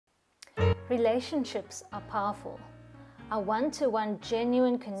Relationships are powerful. Our one-to-one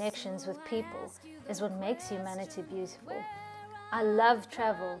genuine connections with people is what makes humanity beautiful. I love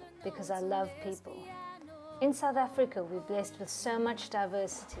travel because I love people. In South Africa, we're blessed with so much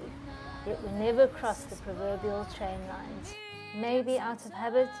diversity, yet we never cross the proverbial train lines. Maybe out of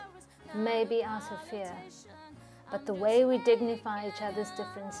habit, maybe out of fear. But the way we dignify each other's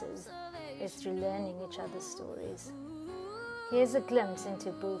differences is through learning each other's stories. Here's a glimpse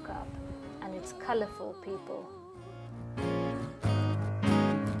into Bo-Kaap and its colorful people.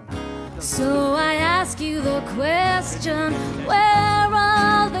 So I ask you the question, where are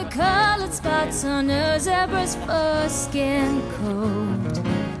all the colored spots on a zebra's foreskin coat?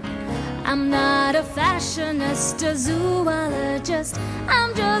 I'm not a fashionista, zoologist,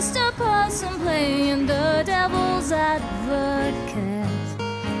 I'm just a person playing the devil's advocate.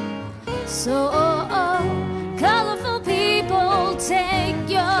 So, colorful people, take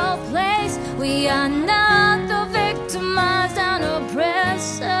your place. We are not the victimized and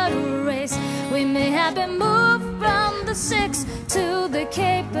oppressed race. We may have been moved from the 6 to the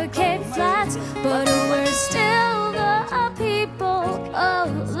Cape Flats, but we're still the people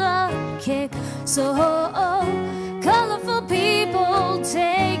of the Cape. So, colorful people,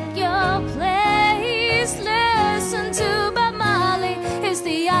 take your place. Listen to Bob Marley, his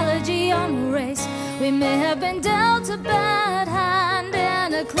theology on race. We may have been dealt a bad hand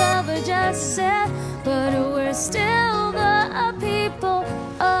and a clover just said, but we're still the people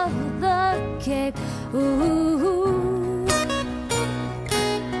of the Cape. Ooh.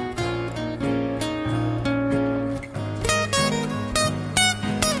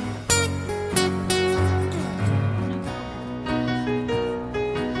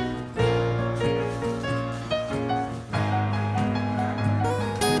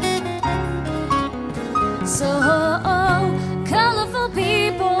 So, colorful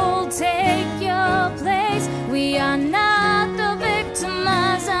people, take your place. We are not the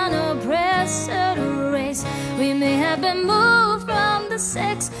victimized and oppressed race. We may have been moved from the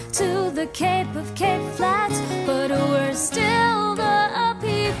 6 to the Cape Flats, but we're still the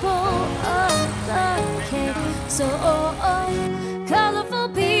people of the Cape. So, colorful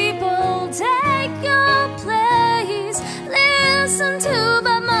people, take your place. Listen to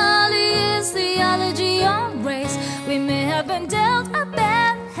Bob Marley's theology on race. We may have been dealt a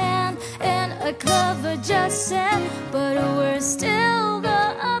bad hand and a clover just said, but we're still